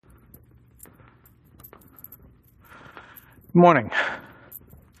Good morning.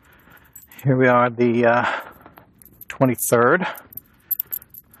 Here we are, the 23rd.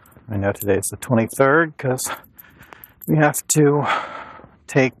 I know today's the 23rd because we have to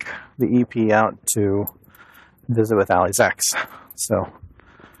take the EP out to visit with Allie's ex. So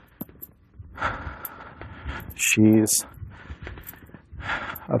she's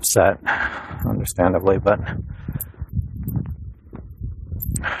upset, understandably, but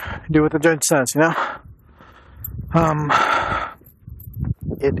do what the judge says, you know?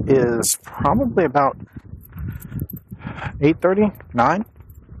 It is probably about 8:30, 9.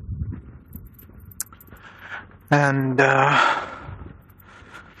 And,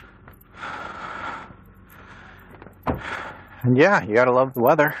 yeah, you gotta love the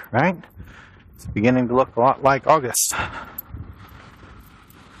weather, right? It's beginning to look a lot like August. I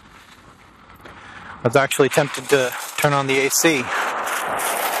was actually tempted to turn on the AC.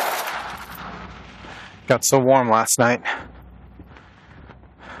 Got so warm last night.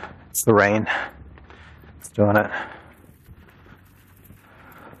 It's the rain. It's doing it.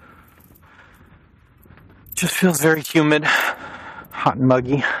 Just feels very humid, hot and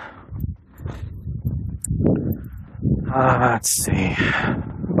muggy. Let's see.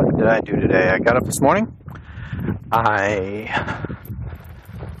 What did I do today? I got up this morning. I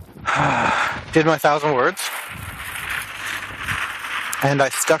did my 1,000 words. And I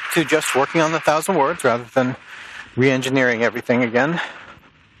stuck to just working on the 1,000 words rather than re-engineering everything again.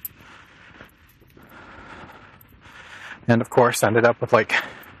 And of course, ended up with like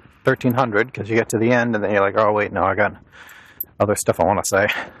 1,300 because you get to the end and then you're like, oh wait, no, I got other stuff I want to say.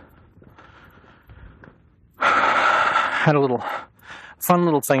 Had a little fun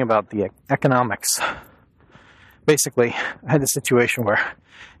little thing about the economics. Basically, I had a situation where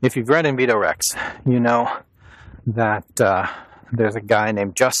if you've read In Vito Rex, you know that there's a guy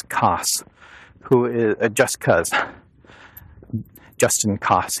named Just Cause, who is Just Cuz. Justin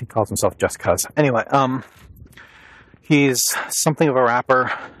Cause, he calls himself Just Cuz. Anyway, he's something of a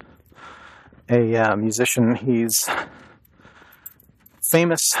rapper, a musician. He's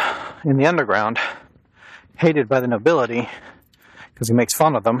famous in the underground, hated by the nobility because he makes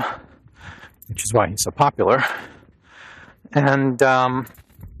fun of them, which is why he's so popular. And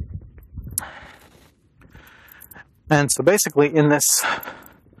so basically in this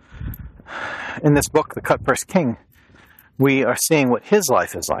book, The Cut Purse King, we are seeing what his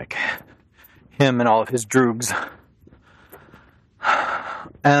life is like. Him and all of his droogs.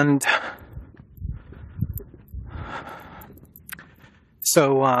 And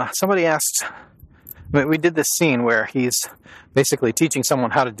so somebody asked, we did this scene where he's basically teaching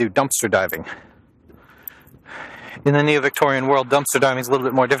someone how to do dumpster diving. In the Neo Victorian world, dumpster diving is a little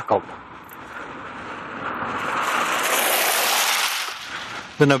bit more difficult.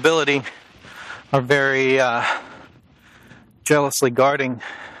 The nobility are very jealously guarding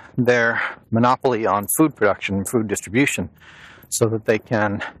their monopoly on food production and food distribution so that they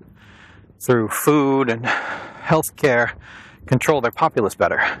can, through food and healthcare, control their populace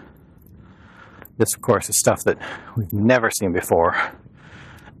better. This, of course, is stuff that we've never seen before,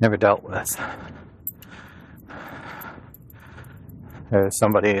 never dealt with.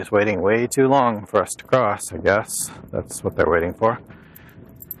 Somebody is waiting way too long for us to cross, I guess. That's what they're waiting for.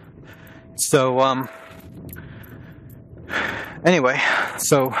 So, anyway,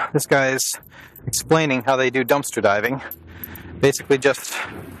 so this guy's explaining how they do dumpster diving. Basically just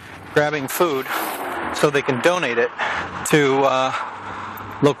grabbing food so they can donate it to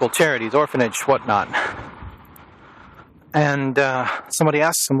local charities, orphanage, whatnot. And somebody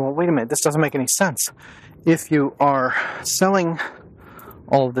asks him, well, wait a minute, this doesn't make any sense. If you are selling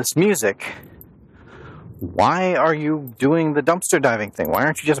all of this music, why are you doing the dumpster diving thing? Why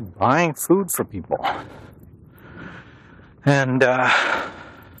aren't you just buying food for people? And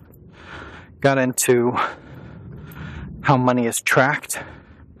got into how money is tracked.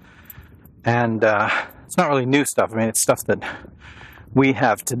 And it's not really new stuff. I mean, it's stuff that we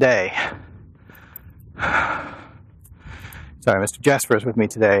have today. Sorry, Mr. Jasper is with me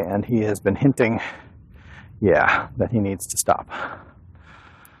today, and he has been hinting, that he needs to stop.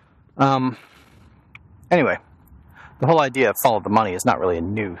 Anyway, the whole idea of follow the money is not really a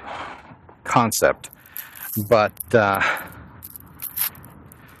new concept, but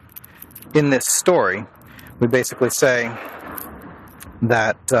in this story, we basically say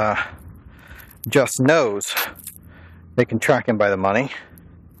that Just knows they can track him by the money,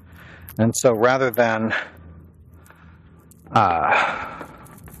 and so rather than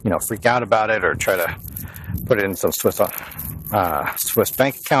freak out about it or try to put it in some Swiss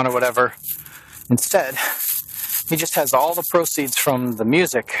bank account or whatever, instead he just has all the proceeds from the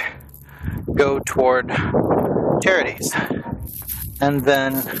music go toward charities. And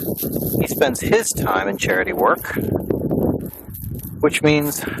then he spends his time in charity work, which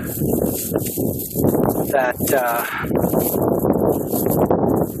means that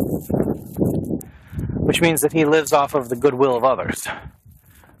he lives off of the goodwill of others,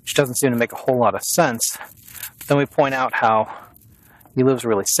 which doesn't seem to make a whole lot of sense. Then we point out how he lives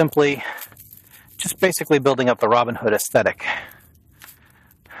really simply, just basically building up the Robin Hood aesthetic.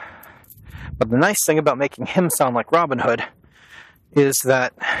 But the nice thing about making him sound like Robin Hood is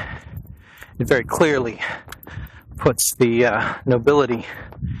that it very clearly puts the nobility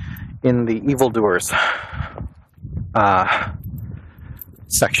in the evildoers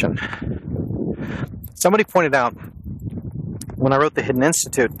section. Somebody pointed out when I wrote The Hidden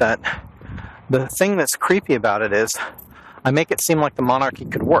Institute that the thing that's creepy about it is I make it seem like the monarchy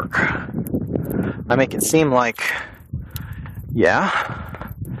could work. I make it seem like,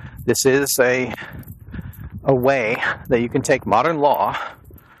 yeah, this is a way that you can take modern law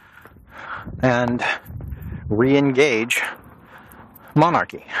and re-engage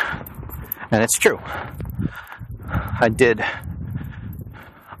monarchy. And it's true.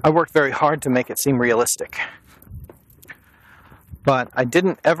 I worked very hard to make it seem realistic. But I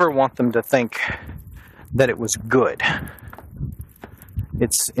didn't ever want them to think that it was good.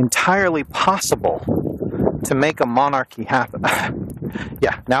 It's entirely possible to make a monarchy happen.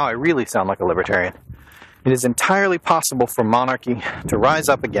 Yeah, now I really sound like a libertarian. It is entirely possible for monarchy to rise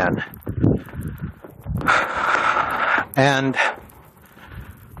up again. And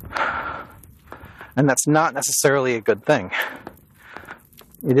that's not necessarily a good thing.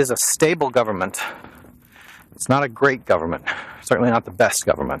 It is a stable government. It's not a great government. Certainly not the best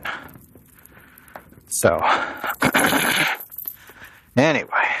government. So, anyway.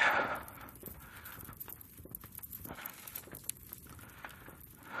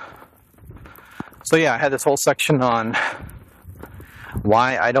 So yeah, I had this whole section on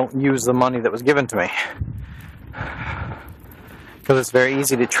why I don't use the money that was given to me. Because it's very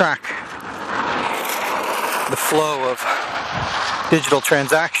easy to track the flow of digital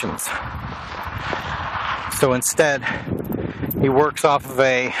transactions. So instead, he works off of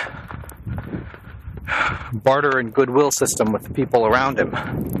a barter and goodwill system with the people around him.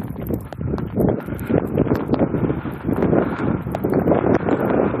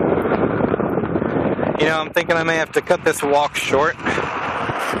 You know, I'm thinking I may have to cut this walk short.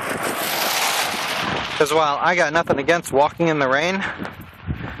 Because while I got nothing against walking in the rain,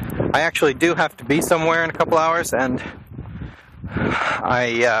 I actually do have to be somewhere in a couple hours, and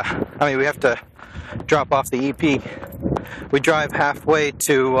we have to drop off the EP. We drive halfway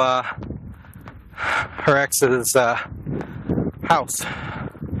to her ex's house,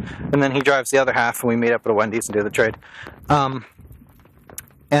 and then he drives the other half, and we meet up at a Wendy's and do the trade.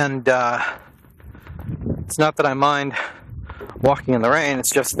 It's not that I mind walking in the rain,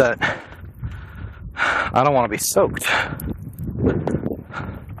 it's just that I don't want to be soaked.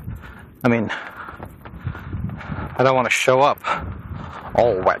 I mean, I don't want to show up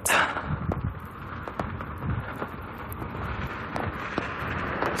all wet.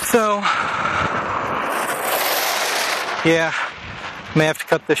 So, yeah, may have to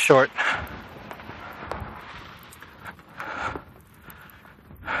cut this short.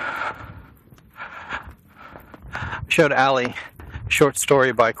 I showed Allie a short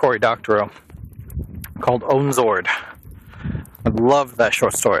story by Cory Doctorow called Ownzord. I loved that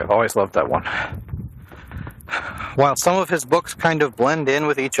short story. I've always loved that one. While some of his books kind of blend in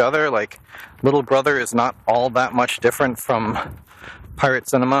with each other, like Little Brother is not all that much different from pirate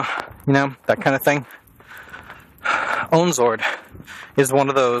cinema, you know, that kind of thing. Ownzord is one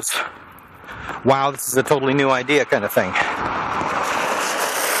of those, wow, this is a totally new idea kind of thing.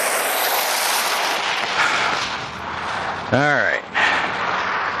 Alright.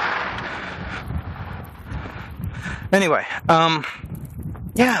 Anyway,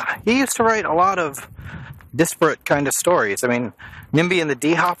 yeah, he used to write a lot of disparate kind of stories. I mean, NIMBY and the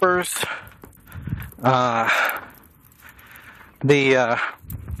D-Hoppers, the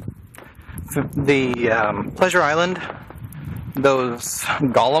Pleasure Island, those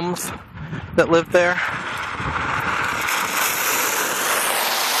golems that lived there.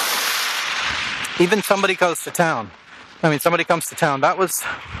 Even Somebody Goes to Town. I mean, Somebody Comes to Town. That was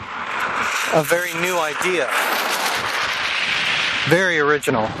a very new idea. Very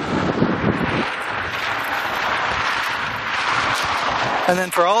original. And then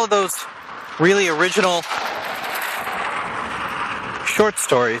for all of those really original short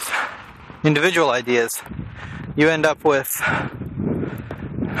stories, individual ideas, you end up with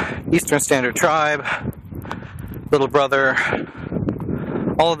Eastern Standard Tribe, Little Brother,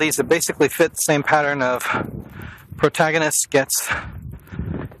 all of these that basically fit the same pattern of protagonist gets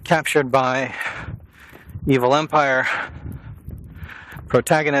captured by evil empire.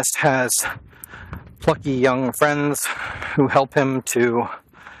 Protagonist has plucky young friends who help him to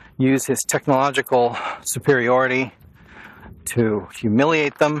use his technological superiority to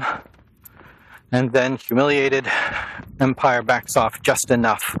humiliate them, and then humiliated, empire backs off just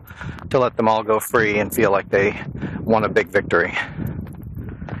enough to let them all go free and feel like they won a big victory.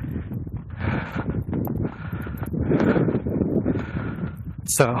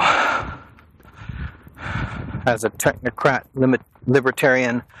 So, as a technocrat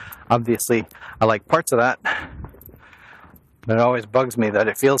libertarian, obviously I like parts of that, but it always bugs me that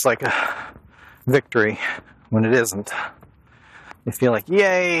it feels like a victory when it isn't. They feel like,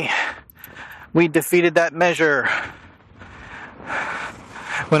 yay, we defeated that measure.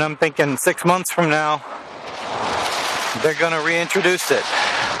 When I'm thinking 6 months from now, they're going to reintroduce it.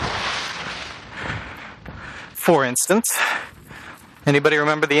 For instance, anybody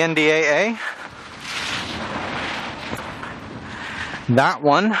remember the NDAA? That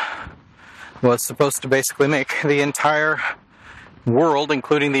one was supposed to basically make the entire world,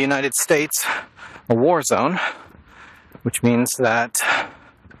 including the United States, a war zone, which means that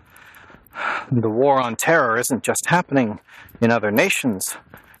the war on terror isn't just happening in other nations,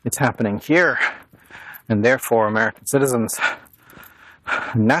 it's happening here. And therefore, American citizens,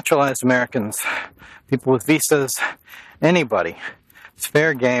 naturalized Americans, people with visas, anybody, it's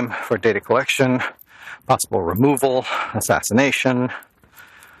fair game for data collection, possible removal, assassination,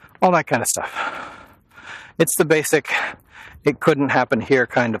 all that kind of stuff. It's the basic, it couldn't happen here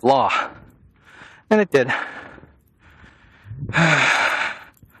kind of law. And it did.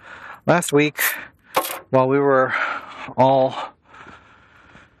 Last week, while we were all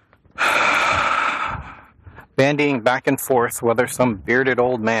bandying back and forth whether some bearded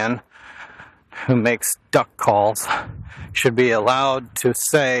old man who makes duck calls should be allowed to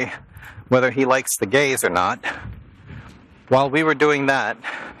say whether he likes the gays or not, while we were doing that,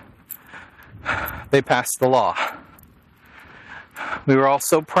 they passed the law. We were all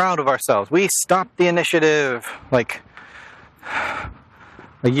so proud of ourselves. We stopped the initiative like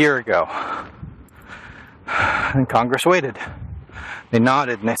a year ago. And Congress waited. They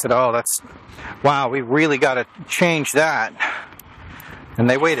nodded and they said, oh, wow, we really got to change that. And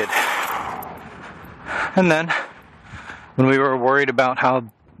they waited. And then, when we were worried about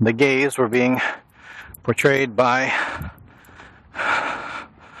how the gays were being portrayed by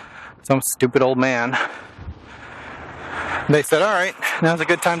some stupid old man, they said, all right, now's a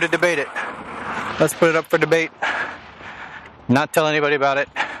good time to debate it. Let's put it up for debate. Not tell anybody about it.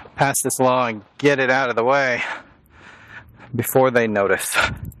 Pass this law and get it out of the way before they notice.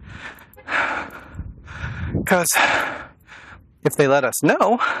 Because if they let us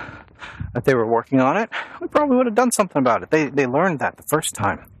know that they were working on it, we probably would have done something about it. They learned that the first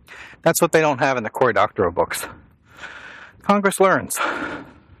time. That's what they don't have in the Cory Doctorow books. Congress learns.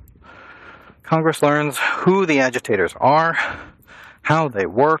 Congress learns who the agitators are, how they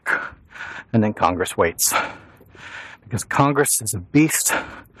work, and then Congress waits. Because Congress is a beast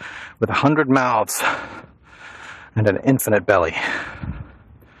with 100 mouths and an infinite belly.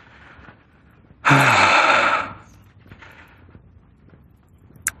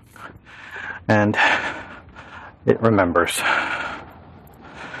 And it remembers.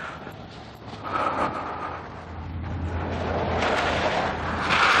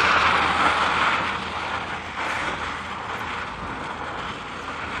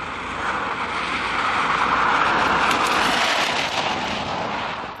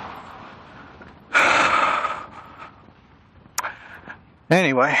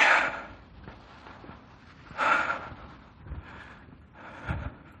 Anyway,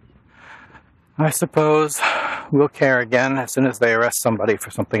 I suppose we'll care again as soon as they arrest somebody for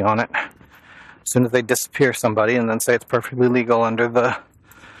something on it. As soon as they disappear somebody and then say it's perfectly legal under the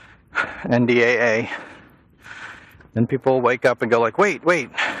NDAA. Then people will wake up and go like, wait,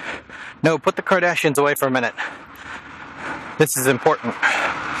 no, put the Kardashians away for a minute. This is important.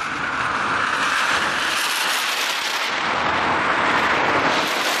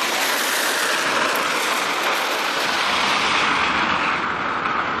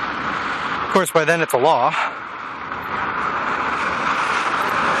 Of course, by then it's a law.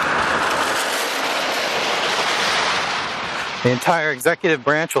 The entire executive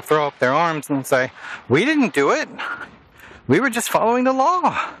branch will throw up their arms and say, we didn't do it. We were just following the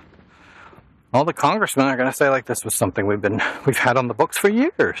law. All the congressmen are going to say like this was something we've had on the books for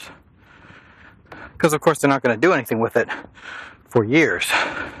years. Because of course they're not going to do anything with it for years.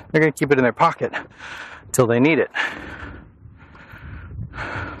 They're going to keep it in their pocket until they need it.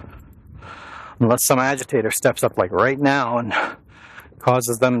 unless some agitator steps up like right now and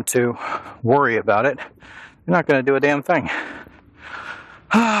causes them to worry about it, they're not going to do a damn thing.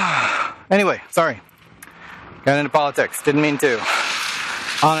 Anyway, sorry. Got into politics. Didn't mean to.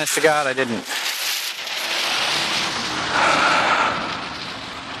 Honest to God, I didn't.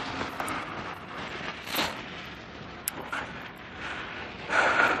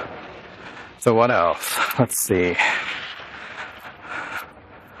 So what else? Let's see.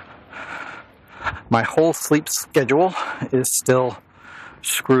 My whole sleep schedule is still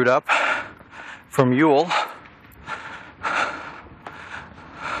screwed up from Yule.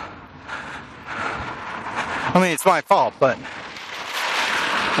 I mean, it's my fault, but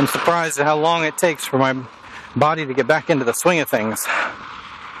I'm surprised at how long it takes for my body to get back into the swing of things.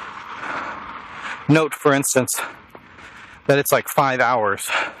 Note, for instance, that it's like 5 hours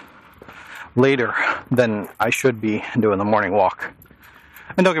later than I should be doing the morning walk.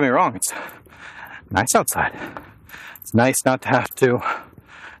 And don't get me wrong, it's nice outside. It's nice not to have to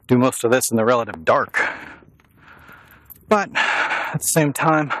do most of this in the relative dark. But at the same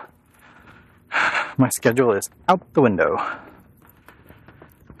time, my schedule is out the window.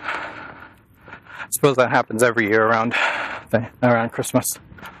 I suppose that happens every year around Christmas.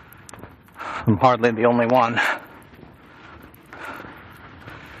 I'm hardly the only one.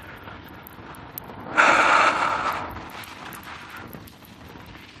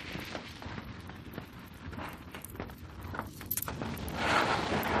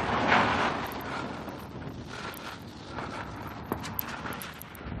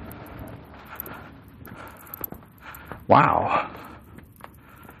 Wow,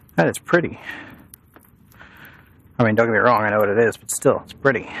 that is pretty. I mean, don't get me wrong, I know what it is, but still, it's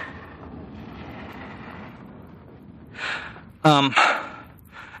pretty.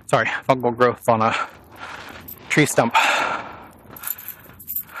 Sorry, fungal growth on a tree stump.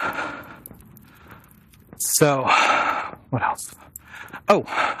 So, what else? Oh,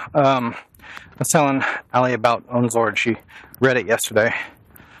 I was telling Allie about Onzord. She read it yesterday.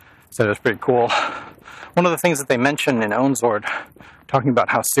 Said it was pretty cool. One of the things that they mention in Onzord, talking about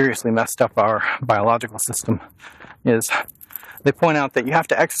how seriously messed up our biological system is, they point out that you have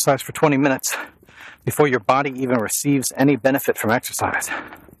to exercise for 20 minutes before your body even receives any benefit from exercise.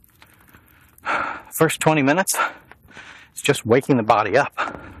 First 20 minutes, it's just waking the body up.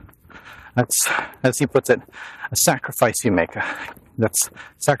 That's, as he puts it, a sacrifice you make. That's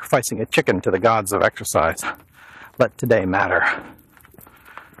sacrificing a chicken to the gods of exercise. Let today matter.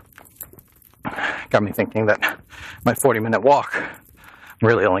 Got me thinking that my 40-minute walk, I'm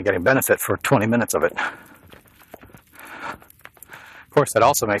really only getting benefit for 20 minutes of it. Of course, that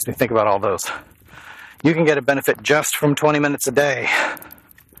also makes me think about all those. You can get a benefit just from 20 minutes a day.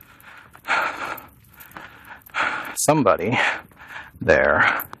 Somebody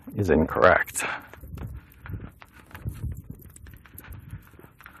there is incorrect.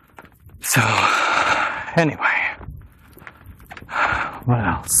 So, anyway, what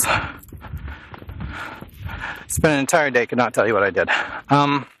else? Spent an entire day, could not tell you what I did.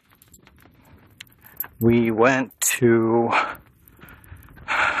 We went to...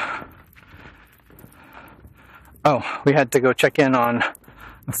 we had to go check in on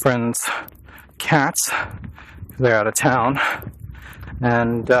a friend's cats, because they're out of town,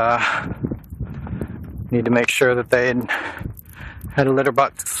 and need to make sure that they had a litter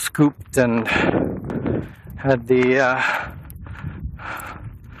box scooped and had the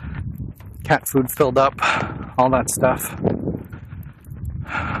cat food filled up, all that stuff.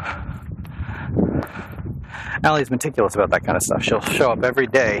 Allie's meticulous about that kind of stuff. She'll show up every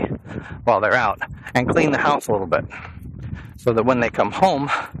day while they're out and clean the house a little bit, so that when they come home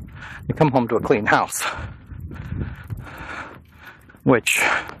to a clean house. Which,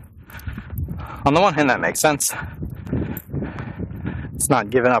 on the one hand, that makes sense. It's not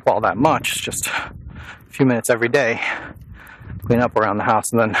giving up all that much. It's just a few minutes every day, clean up around the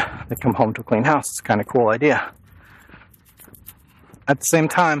house, and then they come home to a clean house. It's a kind of cool idea. At the same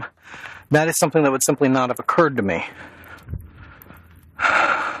time, that is something that would simply not have occurred to me.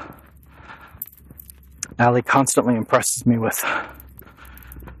 Allie constantly impresses me with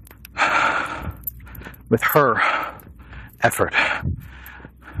her effort,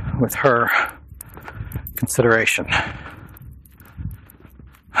 with her consideration.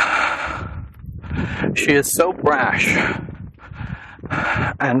 She is so brash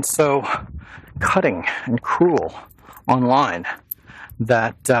and so cutting and cruel online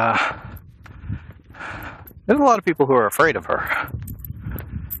that there's a lot of people who are afraid of her.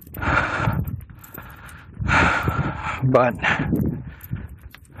 But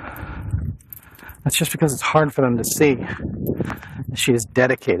that's just because it's hard for them to see. She is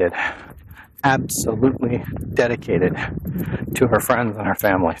dedicated absolutely dedicated to her friends and her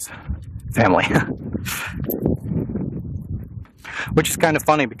family. Which is kind of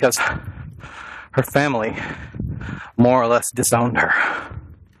funny because her family more or less disowned her.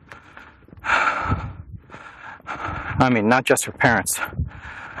 I mean, not just her parents.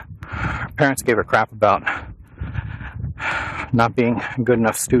 Her parents gave her crap about not being a good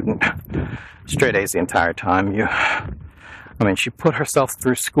enough student. Straight A's the entire time. She put herself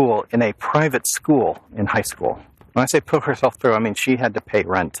through school in a private school in high school. When I say put herself through, I mean she had to pay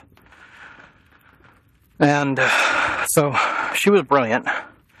rent. And so she was brilliant.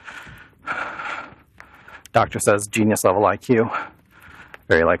 Doctor says genius level IQ.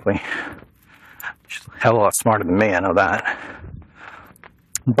 Very likely. She's a hell of a lot smarter than me, I know that.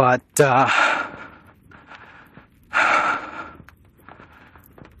 But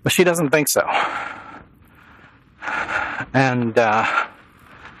she doesn't think so. And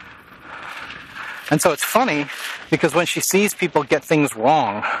so it's funny because when she sees people get things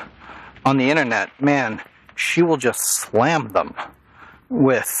wrong on the internet, man, she will just slam them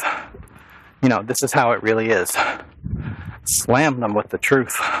with, this is how it really is. Slam them with the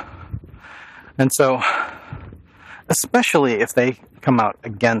truth. And so, especially if they come out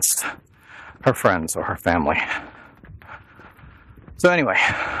against her friends or her family. So anyway,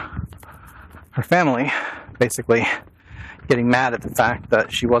 her family basically getting mad at the fact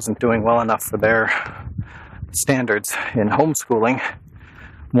that she wasn't doing well enough for their standards in homeschooling,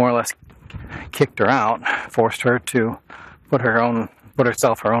 more or less kicked her out, forced her to put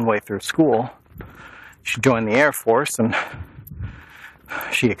herself her own way through school. She joined the Air Force and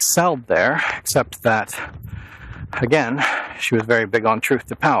she excelled there, except that, again, she was very big on truth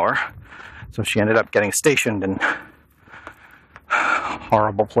to power, so she ended up getting stationed in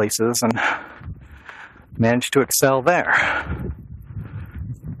horrible places and managed to excel there.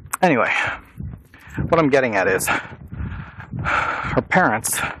 Anyway, what I'm getting at is her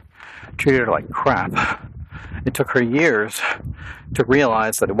parents treated her like crap. It took her years to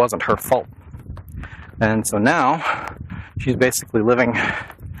realize that it wasn't her fault. And so now she's basically living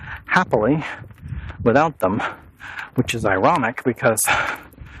happily without them, which is ironic because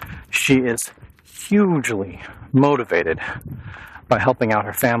she is hugely motivated by helping out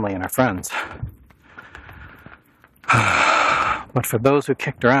her family and her friends. But for those who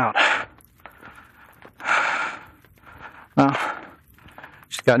kicked her out, well,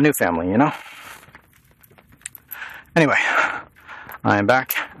 she's got a new family, Anyway, I am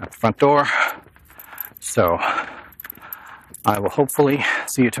back at the front door, so I will hopefully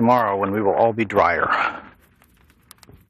see you tomorrow when we will all be drier.